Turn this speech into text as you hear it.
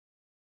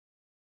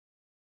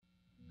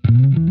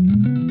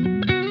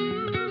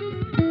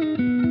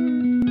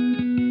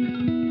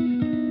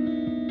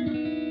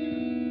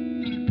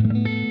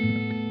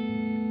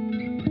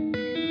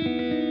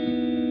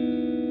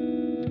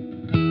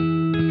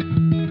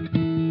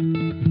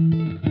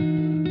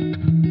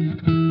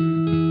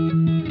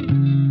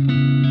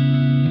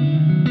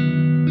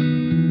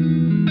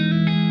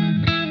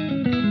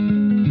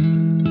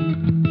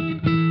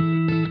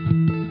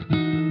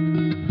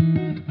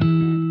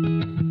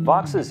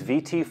VOX's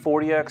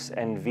VT40X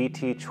and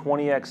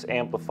VT20X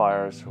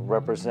amplifiers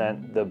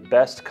represent the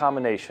best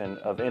combination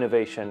of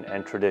innovation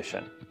and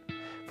tradition.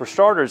 For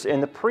starters, in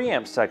the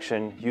preamp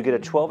section, you get a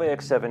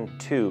 12AX7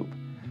 tube.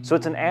 So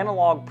it's an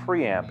analog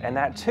preamp, and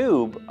that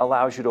tube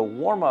allows you to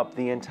warm up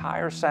the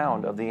entire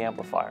sound of the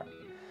amplifier.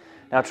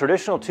 Now,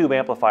 traditional tube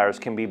amplifiers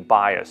can be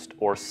biased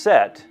or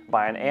set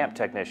by an amp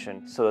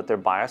technician so that they're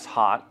biased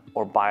hot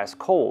or biased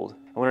cold.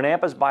 And when an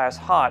amp is biased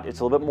hot,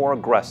 it's a little bit more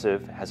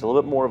aggressive, has a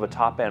little bit more of a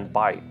top-end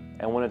bite.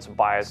 And when it's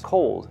biased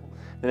cold,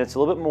 then it's a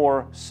little bit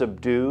more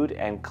subdued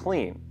and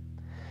clean.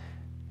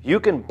 You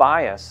can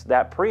bias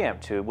that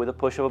preamp tube with a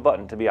push of a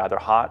button to be either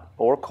hot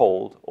or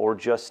cold or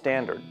just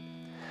standard.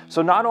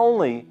 So not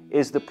only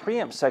is the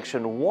preamp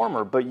section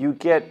warmer, but you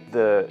get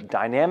the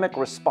dynamic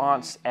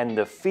response and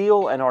the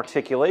feel and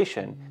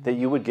articulation that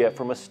you would get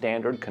from a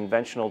standard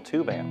conventional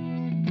tube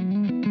amp.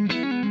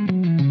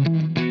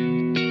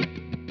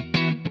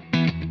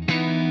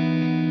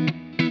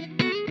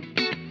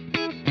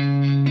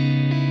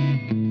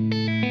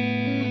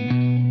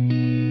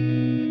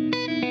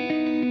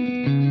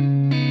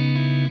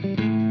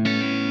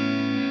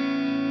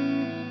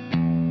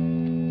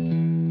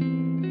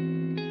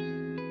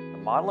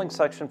 Modeling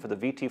section for the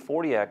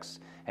VT40X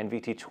and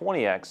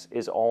VT20X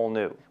is all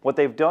new. What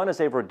they've done is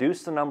they've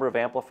reduced the number of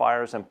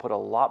amplifiers and put a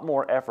lot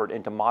more effort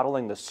into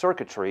modeling the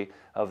circuitry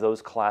of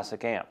those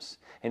classic amps.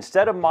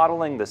 Instead of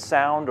modeling the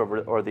sound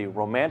or the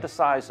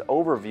romanticized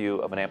overview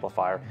of an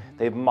amplifier,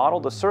 they've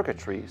modeled the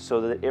circuitry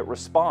so that it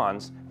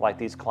responds like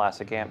these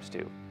classic amps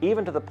do.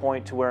 Even to the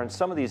point to where in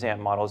some of these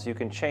amp models you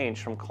can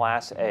change from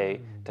Class A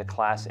to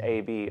Class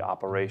AB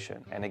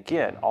operation. And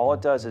again, all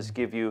it does is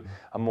give you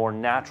a more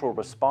natural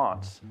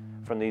response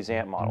from these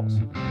amp models.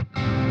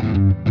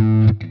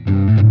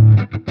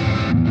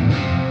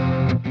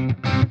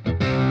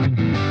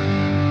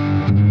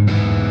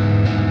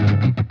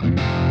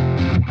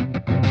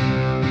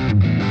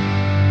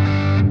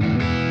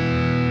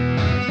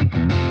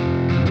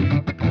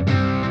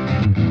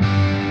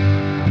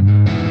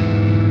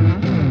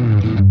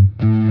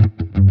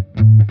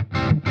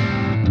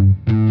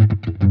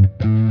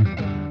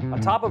 On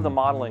top of the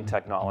modeling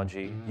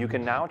technology, you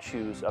can now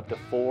choose up to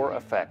 4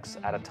 effects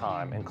at a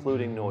time,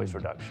 including noise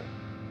reduction.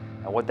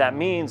 And what that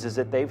means is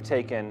that they've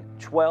taken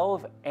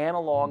 12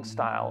 analog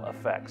style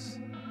effects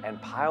and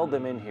piled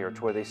them in here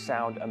to where they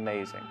sound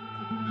amazing.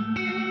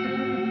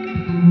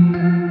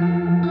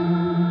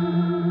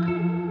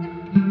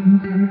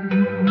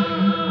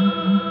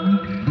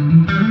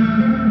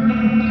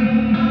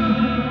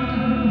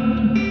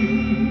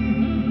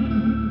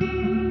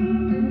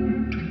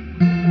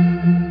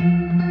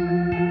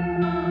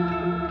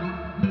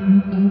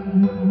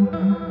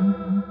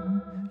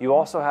 You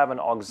also have an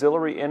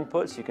auxiliary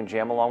input so you can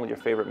jam along with your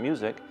favorite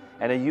music,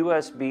 and a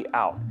USB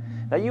out.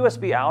 That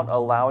USB out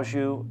allows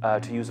you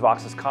to use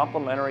VOX's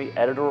complementary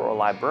editor or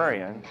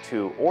librarian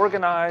to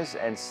organize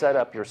and set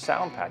up your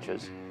sound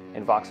patches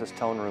in VOX's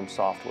Tone Room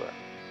software.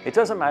 It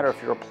doesn't matter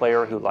if you're a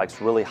player who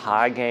likes really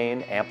high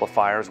gain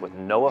amplifiers with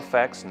no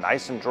effects,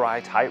 nice and dry,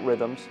 tight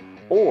rhythms,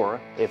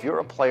 or if you're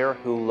a player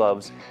who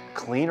loves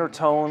cleaner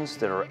tones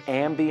that are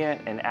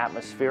ambient and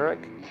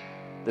atmospheric,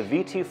 the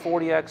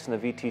VT40X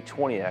and the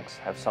VT20X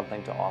have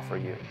something to offer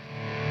you.